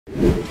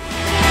Yakima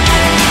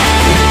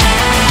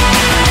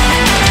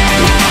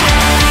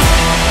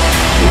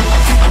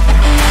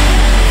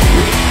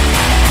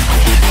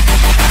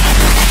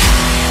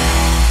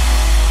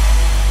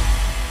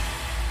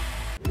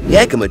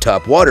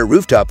TopWater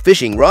Rooftop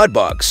Fishing Rod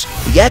Box.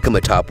 The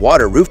Yakima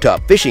TopWater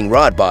Rooftop Fishing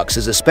Rod Box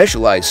is a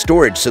specialized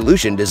storage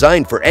solution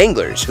designed for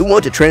anglers who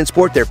want to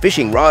transport their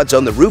fishing rods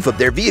on the roof of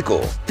their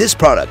vehicle. This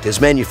product is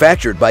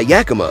manufactured by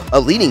Yakima, a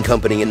leading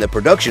company in the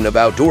production of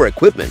outdoor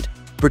equipment,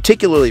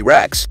 particularly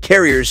racks,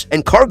 carriers,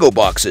 and cargo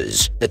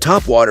boxes. The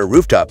TopWater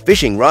Rooftop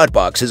Fishing Rod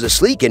Box is a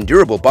sleek and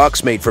durable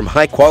box made from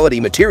high-quality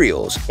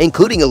materials,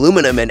 including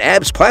aluminum and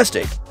ABS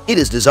plastic. It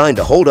is designed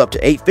to hold up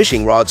to 8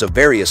 fishing rods of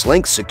various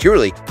lengths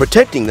securely,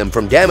 protecting them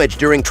from damage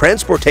during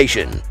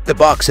transportation. The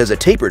box has a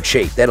tapered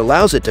shape that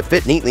allows it to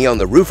fit neatly on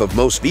the roof of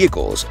most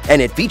vehicles, and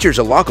it features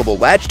a lockable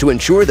latch to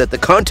ensure that the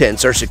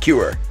contents are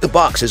secure. The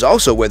box is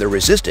also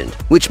weather-resistant,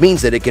 which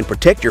means that it can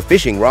protect your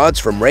fishing rods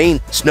from rain,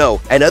 snow,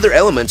 and other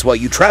elements while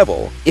you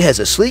travel. It has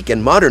a sleek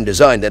and modern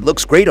design that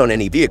looks great on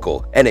any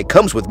vehicle, and it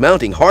comes with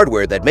mounting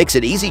hardware that makes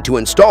it easy to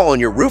install on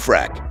your roof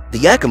rack. The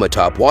Yakima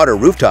TopWater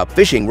Rooftop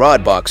Fishing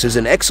Rod Box is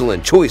an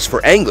excellent choice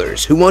for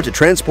anglers who want to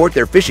transport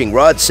their fishing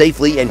rods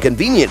safely and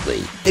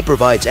conveniently. It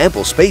provides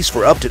ample space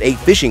for up to 8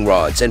 fishing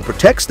rods and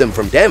protects them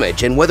from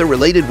damage and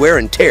weather-related wear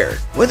and tear.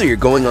 Whether you're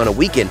going on a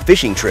weekend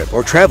fishing trip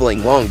or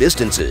traveling long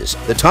distances,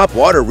 the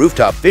TopWater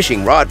Rooftop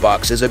Fishing Rod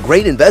Box is a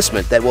great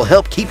investment that will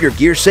help keep your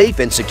gear safe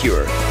and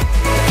secure.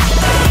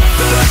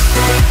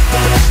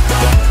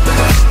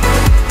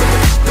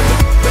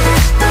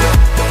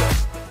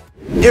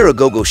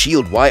 Aerogogo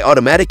Shield Y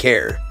Automatic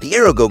Air. The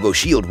Aerogogo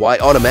Shield Y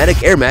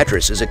Automatic Air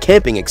Mattress is a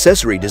camping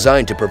accessory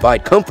designed to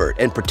provide comfort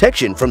and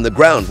protection from the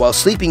ground while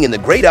sleeping in the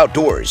great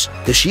outdoors.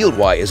 The Shield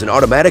Y is an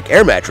automatic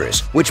air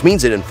mattress, which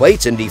means it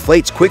inflates and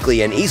deflates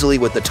quickly and easily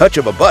with the touch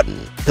of a button.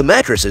 The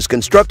mattress is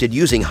constructed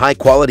using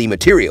high-quality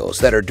materials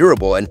that are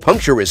durable and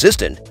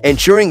puncture-resistant,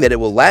 ensuring that it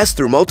will last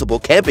through multiple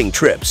camping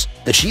trips.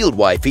 The Shield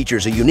Y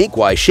features a unique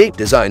Y-shaped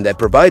design that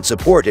provides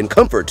support and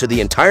comfort to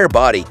the entire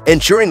body,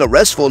 ensuring a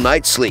restful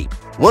night's sleep.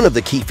 One of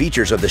the key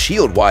features of the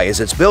Shield Y is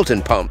its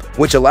built-in pump,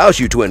 which allows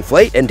you to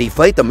inflate and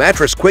deflate the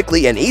mattress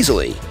quickly and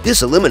easily.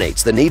 This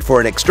eliminates the need for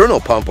an external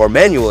pump or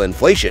manual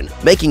inflation,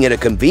 making it a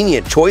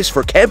convenient choice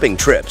for camping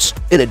trips.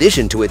 In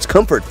addition to its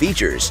comfort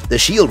features, the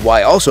Shield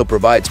Y also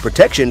provides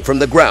protection from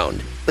the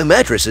ground. The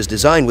mattress is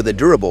designed with a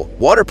durable,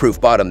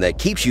 waterproof bottom that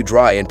keeps you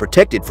dry and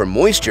protected from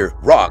moisture,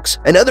 rocks,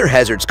 and other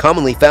hazards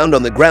commonly found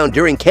on the ground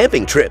during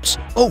camping trips.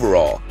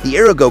 Overall, the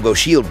Aerogogo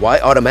Shield Y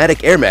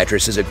Automatic Air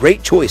Mattress is a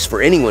great choice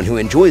for anyone who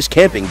enjoys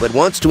camping but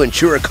wants to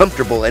ensure a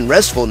comfortable and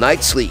restful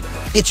night's sleep.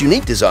 Its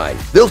unique design,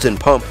 built-in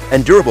pump,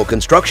 and durable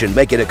construction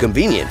make it a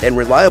convenient and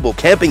reliable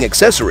camping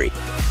accessory.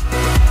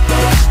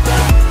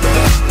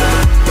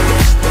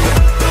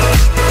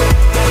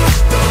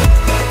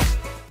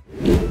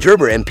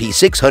 Gerber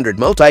MP600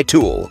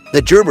 Multi-tool.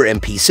 The Gerber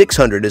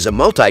MP600 is a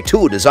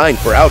multi-tool designed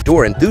for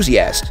outdoor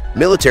enthusiasts,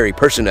 military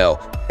personnel,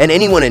 and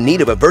anyone in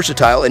need of a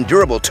versatile and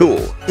durable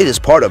tool. It is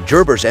part of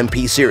Gerber's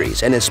MP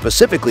series and is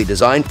specifically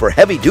designed for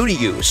heavy-duty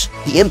use.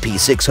 The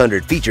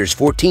MP600 features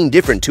 14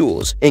 different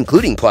tools,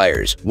 including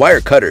pliers,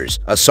 wire cutters,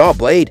 a saw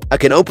blade, a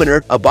can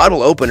opener, a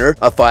bottle opener,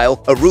 a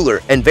file, a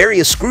ruler, and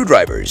various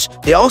screwdrivers.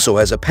 It also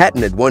has a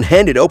patented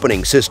one-handed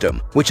opening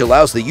system, which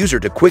allows the user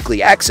to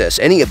quickly access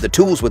any of the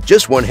tools with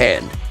just one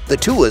hand. The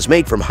tool is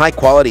made from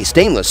high-quality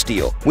stainless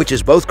steel, which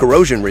is both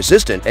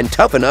corrosion-resistant and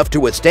tough enough to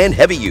withstand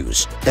heavy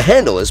use. The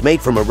handle is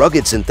made from a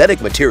rugged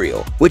synthetic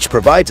material, which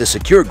provides a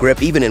secure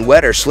grip even in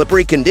wet or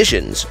slippery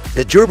conditions.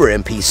 The Gerber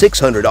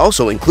MP600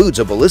 also includes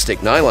a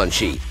ballistic nylon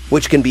sheath,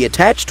 which can be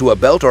attached to a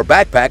belt or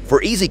backpack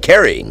for easy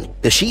carrying.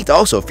 The sheath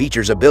also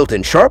features a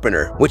built-in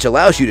sharpener, which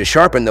allows you to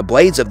sharpen the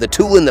blades of the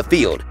tool in the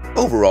field.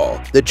 Overall,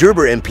 the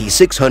Gerber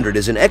MP600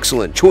 is an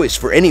excellent choice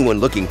for anyone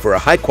looking for a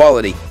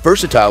high-quality,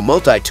 versatile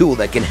multi-tool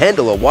that can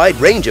handle a wide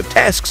range of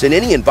tasks in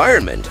any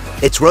environment.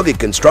 Its rugged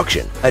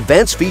construction,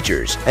 advanced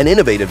features, and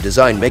innovative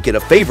design make it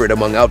a favorite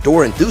among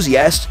outdoor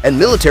enthusiasts and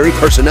military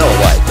personnel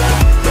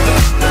alike.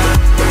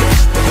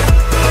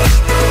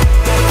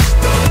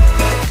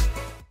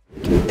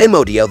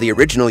 MODL, the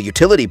Original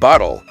Utility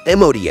Bottle.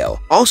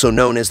 MODL, also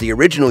known as the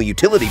Original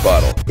Utility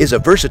Bottle, is a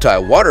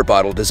versatile water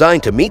bottle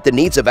designed to meet the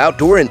needs of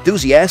outdoor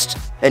enthusiasts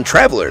and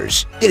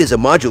travelers. It is a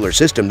modular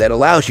system that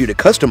allows you to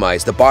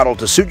customize the bottle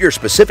to suit your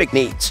specific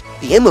needs.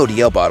 The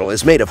MODL bottle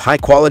is made of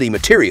high-quality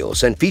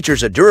materials and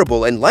features a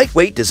durable and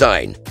lightweight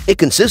design. It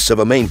consists of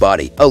a main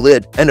body, a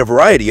lid, and a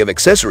variety of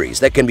accessories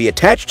that can be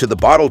attached to the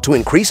bottle to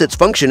increase its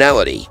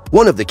functionality.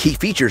 One of the key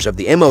features of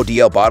the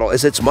MODL bottle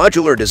is its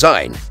modular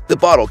design. The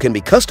bottle can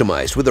be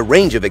customized with a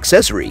range of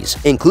accessories,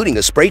 including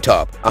a spray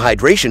top, a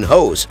hydration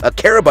hose, a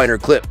carabiner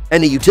clip,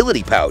 and a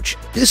utility pouch.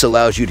 This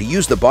allows you to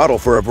use the bottle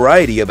for a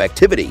variety of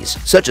activities,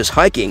 such as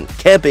hiking,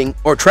 camping,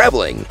 or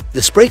traveling.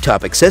 The spray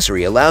top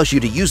accessory allows you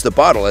to use the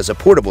bottle as a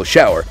portable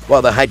shower,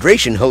 while the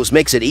hydration hose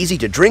makes it easy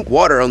to drink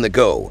water on the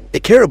go. The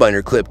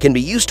carabiner clip can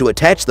be used to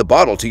attach the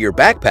bottle to your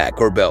backpack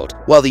or belt,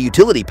 while the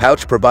utility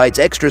pouch provides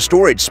extra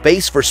storage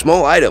space for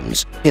small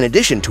items. In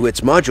addition to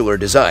its modular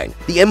design,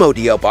 the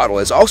MODL bottle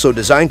is also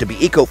designed to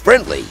be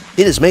eco-friendly.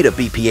 It is made of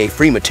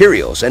BPA-free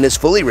materials and is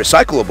fully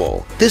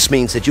recyclable. This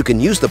means that you can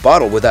use the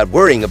bottle without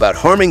worrying about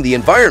harming the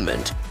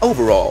environment.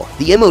 Overall,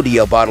 the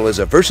MODL bottle is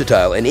a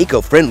versatile and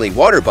eco-friendly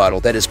water bottle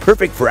that is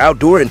perfect for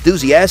outdoor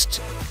enthusiasts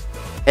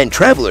and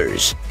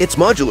travelers. Its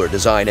modular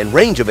design and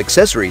range of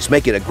accessories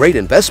make it a great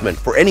investment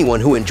for anyone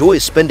who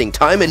enjoys spending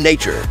time in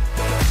nature.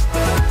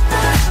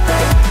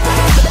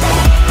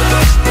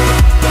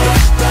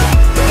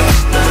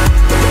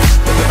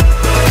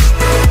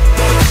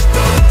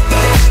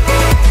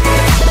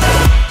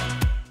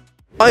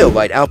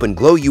 BioLite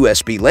AlpenGlow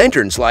USB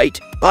Lanterns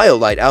Light.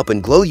 BioLite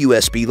AlpenGlow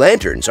USB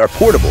lanterns are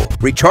portable,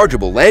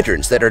 rechargeable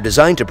lanterns that are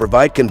designed to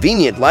provide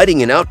convenient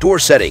lighting in outdoor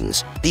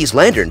settings. These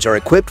lanterns are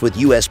equipped with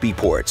USB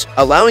ports,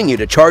 allowing you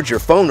to charge your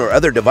phone or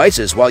other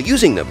devices while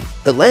using them.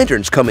 The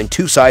lanterns come in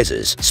two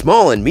sizes,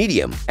 small and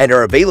medium, and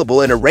are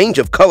available in a range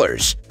of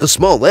colors. The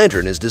small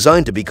lantern is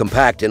designed to be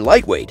compact and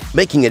lightweight,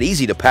 making it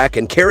easy to pack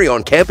and carry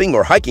on camping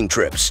or hiking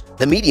trips.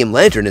 The medium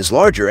lantern is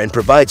larger and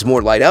provides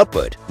more light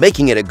output,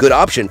 making it a good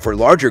option for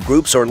larger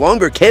groups or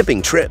longer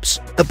camping trips.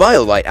 The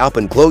BioLite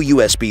AlpenGlow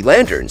USB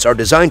lanterns are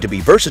designed to be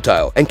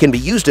versatile and can be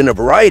used in a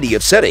variety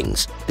of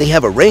settings. They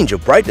have a range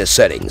of brightness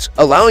settings,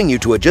 allowing you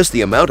to adjust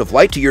the amount of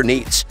light to your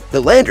needs.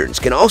 The lanterns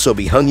can also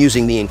be hung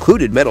using the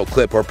included metal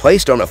clip or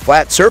placed on a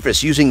flat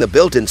surface using the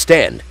built-in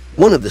stand.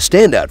 One of the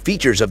standout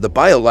features of the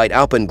BioLite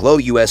AlpenGlow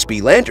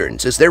USB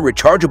lanterns is their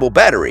rechargeable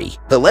battery.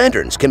 The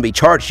lanterns can be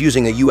charged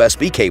using a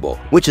USB cable,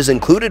 which is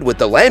included with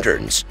the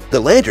lanterns. The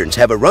lanterns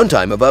have a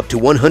runtime of up to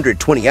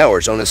 120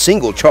 hours on a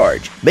single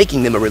charge,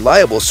 making them a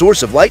reliable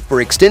source of light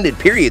for extended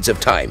periods of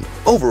time.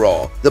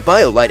 Overall, the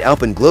BioLite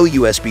AlpenGlow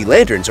USB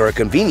lanterns are a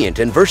convenient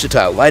and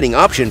versatile lighting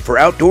option for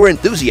outdoor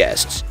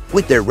enthusiasts.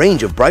 With their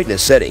range of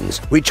brightness settings,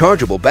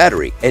 rechargeable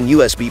battery, and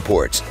USB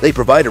ports, they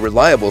provide a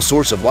reliable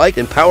source of light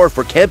and power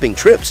for camping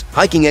trips,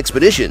 hiking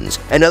expeditions,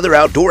 and other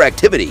outdoor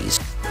activities.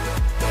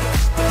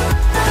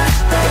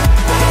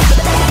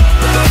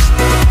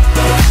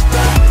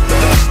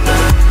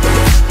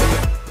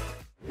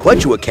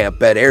 QUECHUA Camp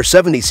Bed Air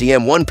 70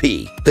 cm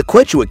 1P. The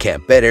QUECHUA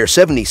Camp Bed Air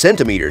 70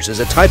 cm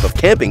is a type of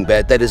camping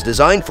bed that is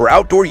designed for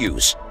outdoor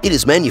use. It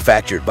is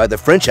manufactured by the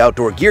French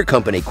outdoor gear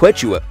company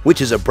QUECHUA,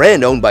 which is a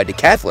brand owned by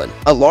Decathlon,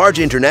 a large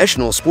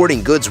international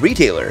sporting goods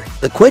retailer.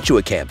 The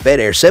QUECHUA Camp Bed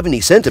Air 70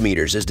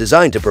 cm is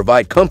designed to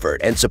provide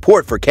comfort and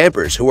support for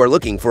campers who are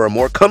looking for a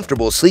more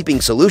comfortable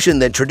sleeping solution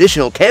than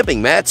traditional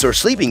camping mats or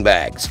sleeping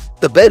bags.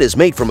 The bed is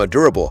made from a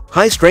durable,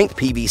 high-strength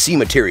PVC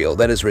material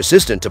that is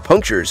resistant to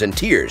punctures and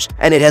tears,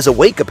 and it has a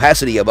weight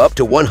capacity of up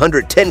to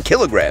 110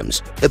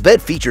 kilograms. The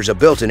bed features a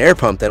built-in air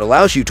pump that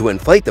allows you to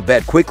inflate the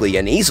bed quickly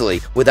and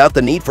easily without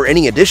the need for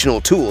any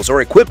additional tools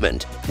or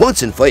equipment.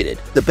 Once inflated,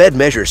 the bed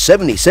measures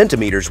 70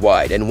 centimeters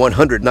wide and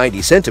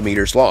 190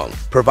 centimeters long,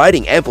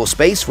 providing ample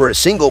space for a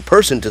single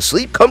person to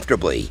sleep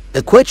comfortably.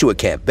 The QUECHUA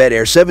Camp Bed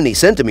Air 70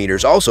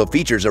 centimeters also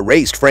features a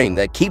raised frame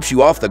that keeps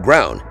you off the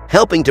ground,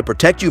 helping to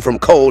protect you from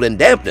cold and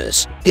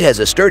dampness. It has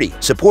a sturdy,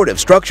 supportive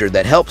structure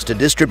that helps to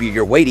distribute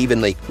your weight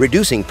evenly,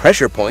 reducing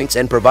pressure points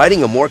and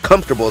providing a more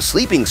comfortable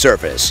sleeping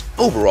surface.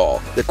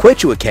 Overall, the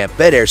QUECHUA Camp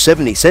Bed Air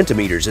 70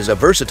 centimeters is a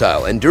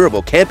versatile and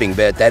durable camping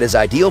bed that is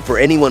ideal for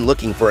anyone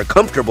looking for a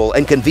comfortable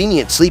and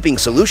convenient sleeping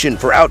solution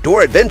for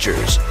outdoor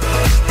adventures.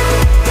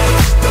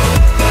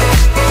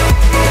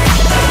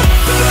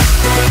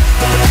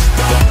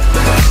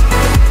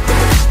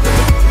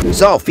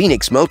 Sol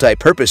Phoenix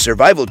Multi-Purpose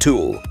Survival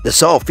Tool. The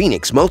Sol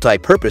Phoenix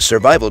Multi-Purpose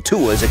Survival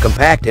Tool is a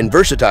compact and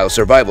versatile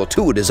survival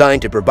tool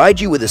designed to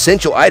provide you with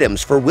essential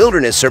items for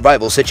wilderness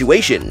survival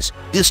situations.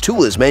 This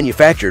tool is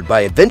manufactured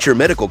by Adventure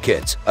Medical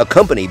Kits, a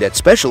company that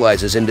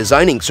specializes in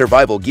designing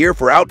survival gear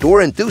for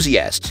outdoor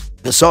enthusiasts.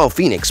 The Sol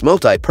Phoenix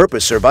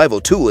Multi-Purpose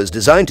Survival Tool is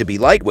designed to be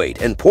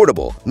lightweight and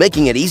portable,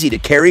 making it easy to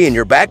carry in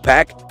your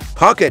backpack,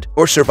 pocket,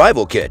 or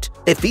survival kit.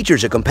 It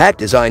features a compact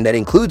design that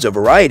includes a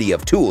variety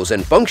of tools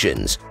and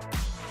functions,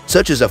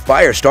 such as a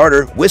fire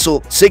starter,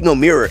 whistle, signal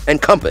mirror, and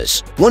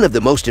compass. One of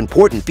the most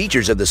important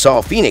features of the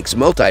Sol Phoenix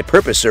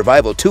Multi-Purpose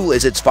Survival Tool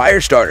is its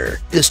fire starter.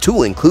 This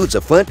tool includes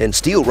a flint and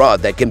steel rod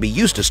that can be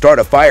used to start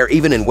a fire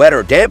even in wet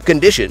or damp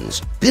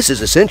conditions. This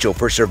is essential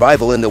for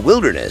survival in the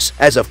wilderness,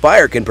 as a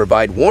fire can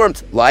provide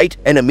warmth, light,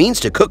 and a means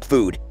to cook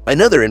food.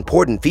 Another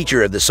important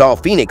feature of the Sol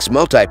Phoenix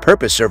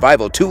Multi-Purpose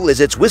Survival Tool is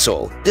its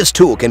whistle. This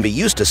tool can be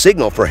used to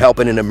signal for help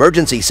in an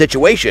emergency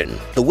situation.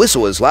 The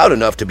whistle is loud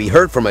enough to be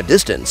heard from a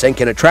distance and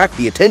can attract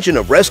the attention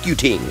of rescue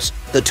teams.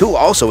 The tool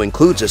also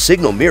includes a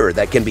signal mirror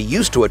that can be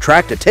used to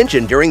attract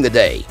attention during the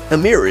day. A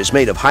mirror is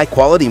made of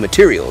high-quality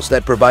materials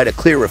that provide a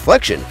clear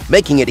reflection,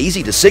 making it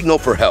easy to signal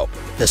for help.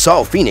 The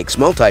Sol Phoenix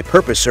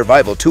multi-purpose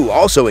survival tool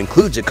also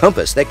includes a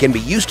compass that can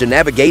be used to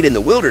navigate in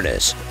the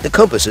wilderness. The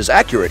compass is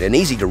accurate and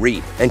easy to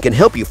read and can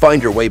help you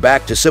find your way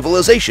back to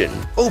civilization.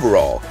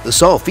 Overall, the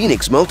Sol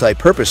Phoenix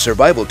multi-purpose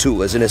survival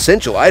tool is an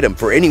essential item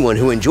for anyone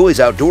who enjoys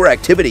outdoor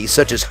activities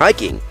such as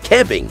hiking,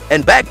 camping,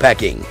 and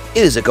backpacking.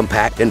 It is a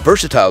compact and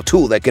versatile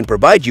tool that can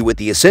provide you with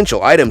the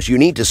essential items you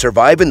need to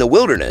survive in the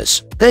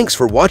wilderness. Thanks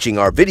for watching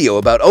our video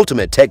about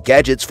ultimate tech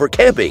gadgets for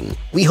camping.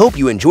 We hope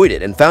you enjoyed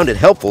it and found it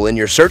helpful in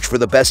your search for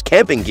the best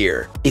camping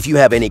gear. If you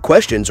have any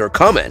questions or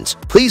comments,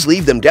 please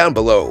leave them down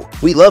below.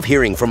 We love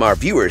hearing from our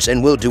viewers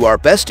and we'll do our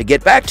best to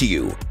get back to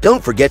you.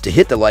 Don't forget to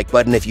hit the like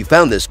button if you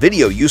found this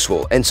video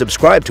useful and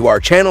subscribe to our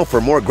channel for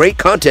more great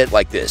content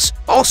like this.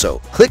 Also,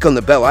 click on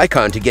the bell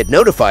icon to get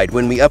notified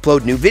when we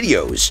upload new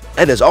videos.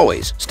 And as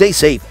always, stay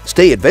safe,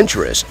 stay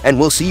adventurous, and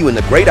we'll see you in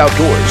the great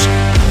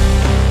outdoors.